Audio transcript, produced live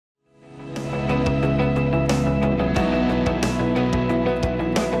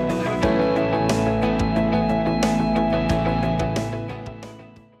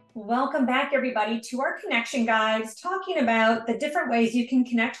back, everybody, to our connection guides, talking about the different ways you can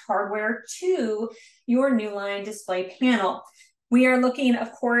connect hardware to your Newline display panel. We are looking,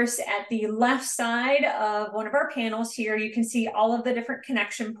 of course, at the left side of one of our panels here. You can see all of the different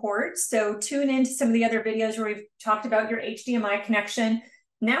connection ports. So tune into some of the other videos where we've talked about your HDMI connection.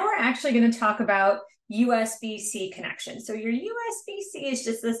 Now we're actually going to talk about USB-C connection. So your USB-C is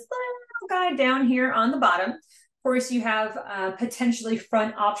just this little guy down here on the bottom. Of course, you have potentially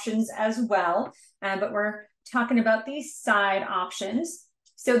front options as well, but we're talking about these side options.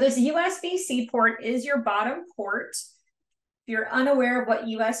 So this USB-C port is your bottom port. If you're unaware of what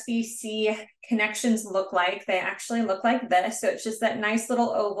USB-C connections look like, they actually look like this. So it's just that nice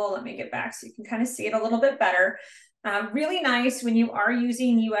little oval. Let me get back so you can kind of see it a little bit better. Really nice when you are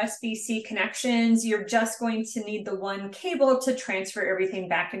using USB-C connections, you're just going to need the one cable to transfer everything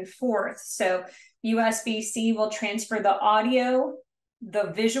back and forth. So USB-C will transfer the audio,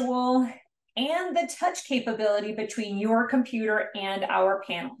 the visual, and the touch capability between your computer and our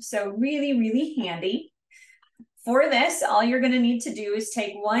panel. So really, really handy. For this, all you're going to need to do is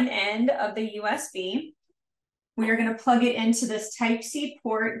take one end of the USB. We are going to plug it into this Type-C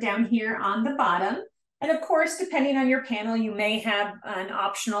port down here on the bottom. And of course, depending on your panel, you may have an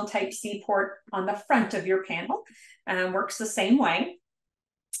optional Type-C port on the front of your panel. Works the same way.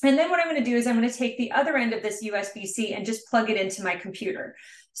 And then what I'm going to do is I'm going to take the other end of this USB-C and just plug it into my computer.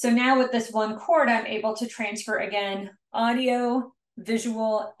 So now with this one cord, I'm able to transfer, again, audio,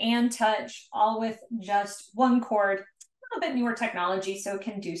 visual, and touch, all with just one cord. A little bit newer technology, so it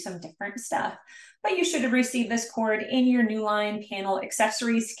can do some different stuff. But you should have received this cord in your Newline panel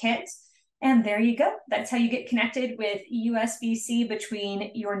accessories kit. And there you go. That's how you get connected with USB-C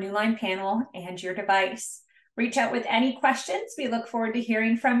between your Newline panel and your device. Reach out with any questions. We look forward to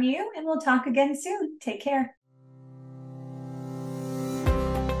hearing from you, and we'll talk again soon. Take care.